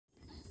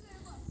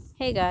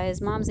Hey guys,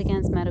 Moms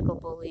Against Medical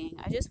Bullying.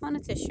 I just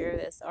wanted to share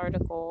this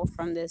article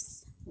from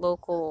this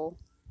local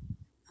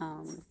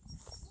um,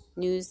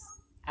 news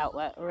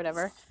outlet or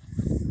whatever.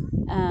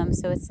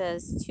 So it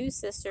says two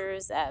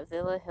sisters at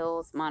Villa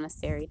Hills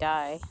Monastery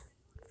die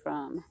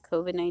from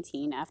COVID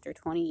 19 after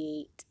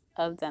 28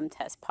 of them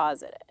test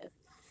positive.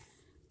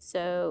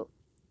 So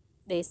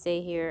they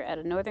say here at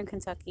a northern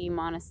Kentucky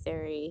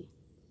monastery,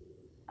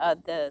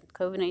 the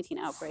COVID 19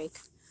 outbreak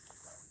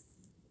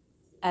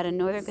at a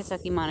northern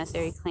Kentucky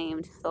monastery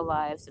claimed the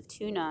lives of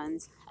two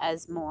nuns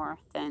as more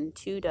than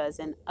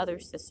 24 other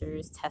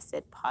sisters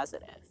tested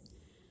positive.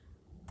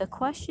 The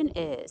question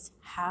is,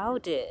 how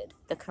did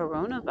the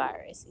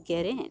coronavirus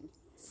get in?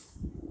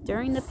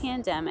 During the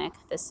pandemic,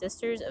 the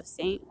Sisters of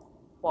St.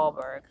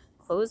 Walburg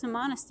closed the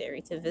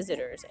monastery to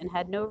visitors and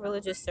had no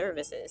religious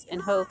services in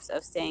hopes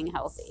of staying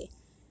healthy.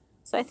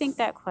 So I think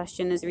that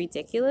question is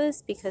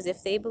ridiculous because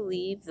if they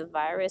believe the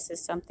virus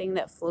is something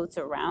that floats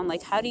around,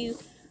 like how do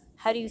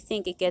you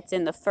think it gets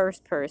in the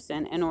first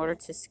person in order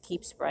to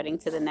keep spreading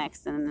to the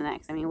next and the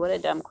next? I mean, what a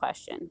dumb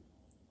question.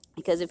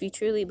 Because if you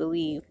truly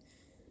believe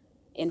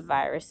in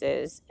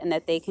viruses and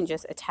that they can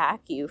just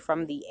attack you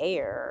from the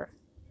air,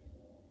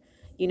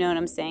 you know what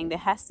I'm saying? There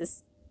has to,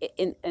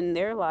 in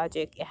their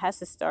logic, it has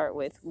to start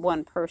with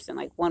one person.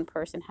 Like one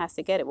person has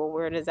to get it. Well,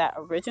 where does that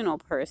original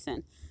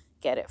person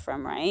get it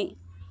from, right?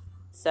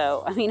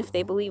 So, I mean, if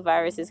they believe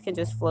viruses can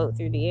just float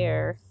through the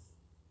air,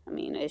 I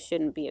mean, it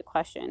shouldn't be a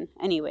question.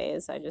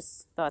 Anyways, I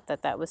just thought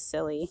that that was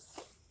silly.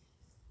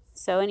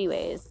 So,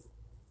 anyways,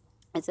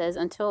 it says,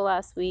 until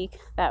last week,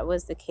 that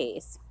was the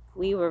case.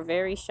 We were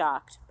very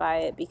shocked by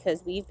it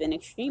because we've been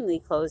extremely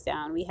closed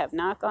down. We have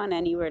not gone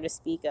anywhere to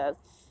speak of,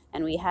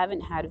 and we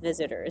haven't had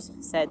visitors,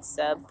 said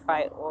sub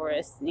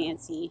prioress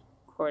Nancy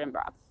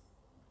Cordenbrock.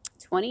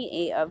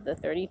 28 of the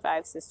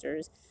 35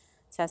 sisters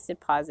tested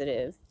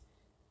positive,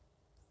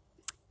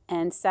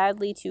 and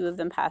sadly, 2 of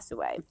them passed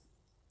away.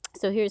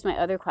 So here's my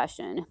other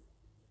question.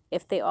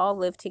 If they all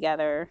live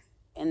together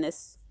in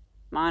this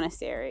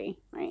monastery,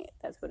 right?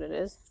 That's what it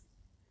is.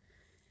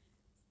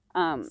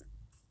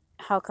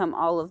 How come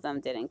all of them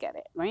didn't get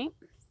it, right?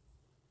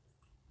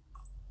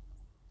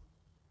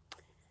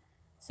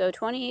 So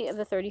 28 of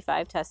the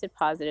 35 tested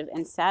positive,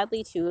 and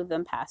sadly, 2 of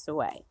them passed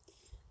away.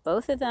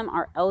 Both of them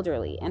are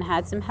elderly and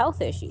had some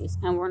health issues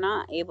and were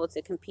not able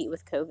to compete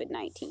with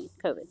COVID-19.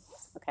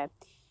 Okay.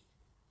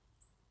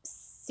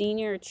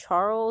 Senior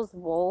Charles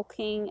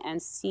Wolking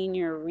and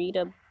Senior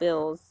Rita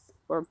Bills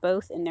were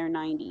both in their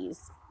 90s,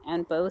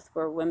 and both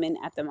were women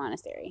at the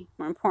monastery.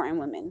 More important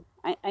women.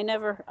 I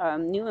never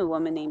knew a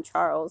woman named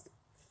Charles.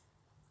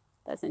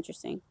 That's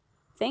interesting.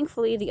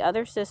 Thankfully, the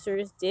other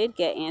sisters did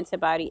get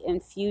antibody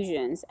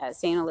infusions at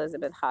St.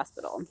 Elizabeth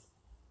Hospital.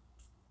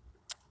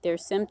 Their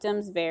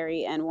symptoms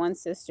vary, and one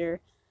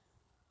sister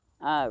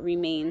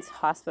remains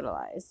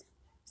hospitalized.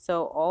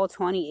 So all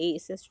 28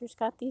 sisters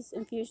got these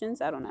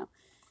infusions? I don't know.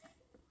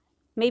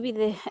 Maybe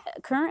they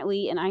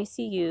currently in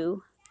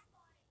ICU,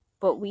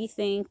 but we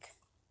think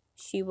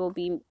she will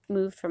be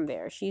moved from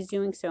there. She's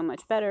doing so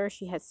much better.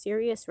 She had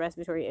serious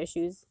respiratory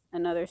issues.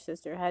 Another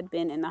sister had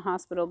been in the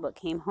hospital but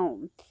came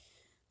home.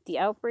 The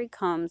outbreak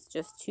comes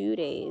just 2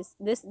 days.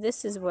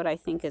 This is what I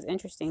think is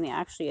interesting. They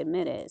actually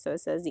admit it. So it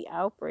says the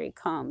outbreak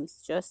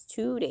comes just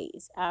 2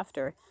 days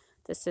after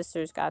the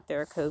sisters got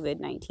their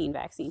COVID-19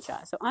 vaccine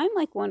shot. So I'm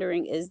like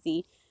wondering, is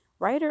the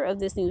writer of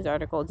this news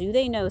article, do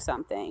they know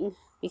something?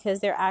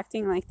 Because they're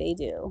acting like they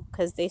do.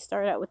 Because they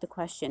start out with the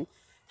question,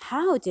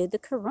 how did the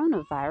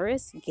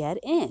coronavirus get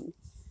in?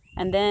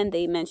 And then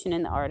they mention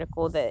in the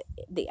article that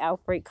the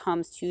outbreak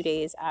comes 2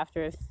 days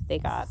after they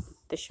got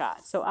the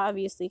shot. So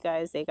obviously,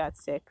 guys, they got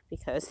sick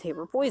because they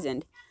were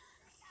poisoned.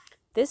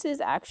 This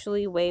is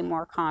actually way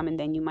more common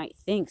than you might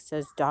think,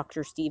 says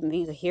Dr. Stephen.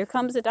 Here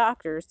comes the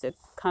doctors to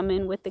come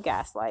in with the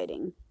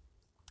gaslighting,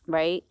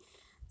 right?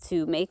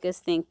 To make us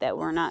think that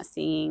we're not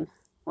seeing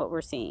what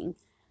we're seeing.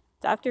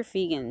 Dr.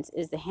 Fegans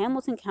is the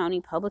Hamilton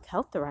County Public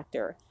Health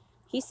Director.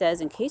 He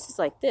says in cases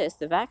like this,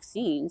 the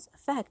vaccine's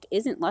effect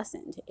isn't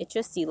lessened. It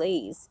just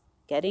delays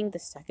getting the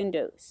second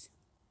dose.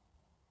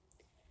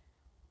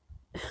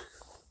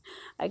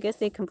 I guess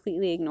they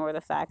completely ignore the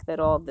fact that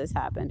all of this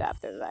happened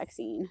after the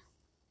vaccine.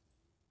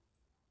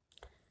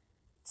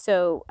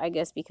 So I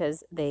guess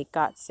because they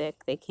got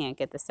sick, they can't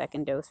get the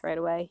second dose right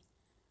away.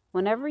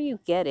 Whenever you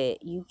get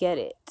it, you get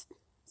it.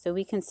 So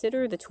we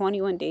consider the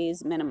 21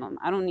 days minimum.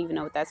 I don't even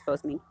know what that's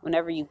supposed to mean.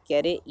 Whenever you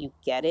get it, you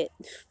get it.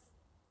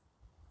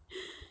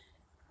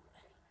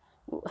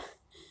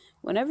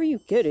 Whenever you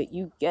get it,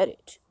 you get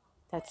it.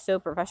 That's so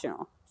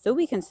professional. So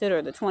we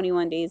consider the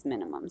 21 days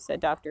minimum,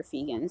 said Dr.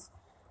 Fegans.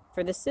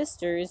 For the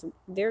sisters,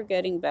 they're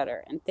getting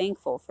better and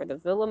thankful for the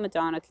Villa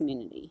Madonna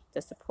community.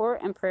 The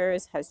support and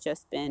prayers has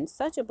just been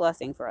such a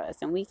blessing for us,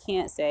 and we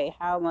can't say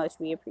how much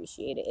we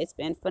appreciate it. It's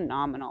been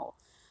phenomenal.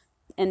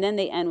 And then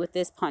they end with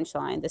this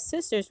punchline. The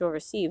sisters will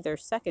receive their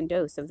second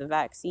dose of the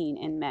vaccine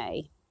in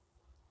May.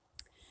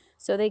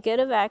 So they get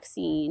a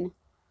vaccine,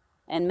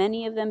 and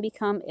many of them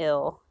become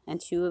ill,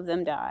 and 2 of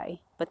them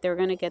die. But they're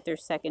going to get their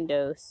second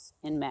dose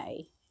in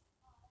May.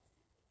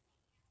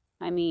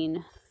 I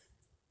mean,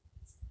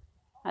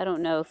 I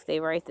don't know if they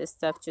write this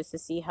stuff just to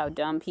see how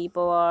dumb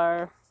people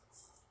are,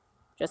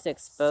 just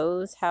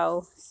expose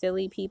how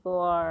silly people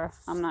are.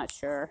 I'm not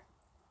sure.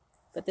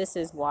 But this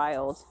is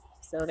wild.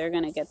 So they're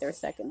going to get their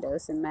second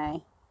dose in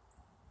May.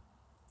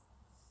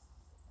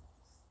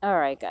 All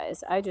right,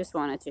 guys. I just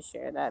wanted to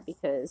share that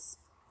because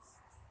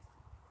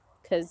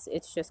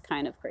it's just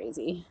kind of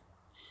crazy.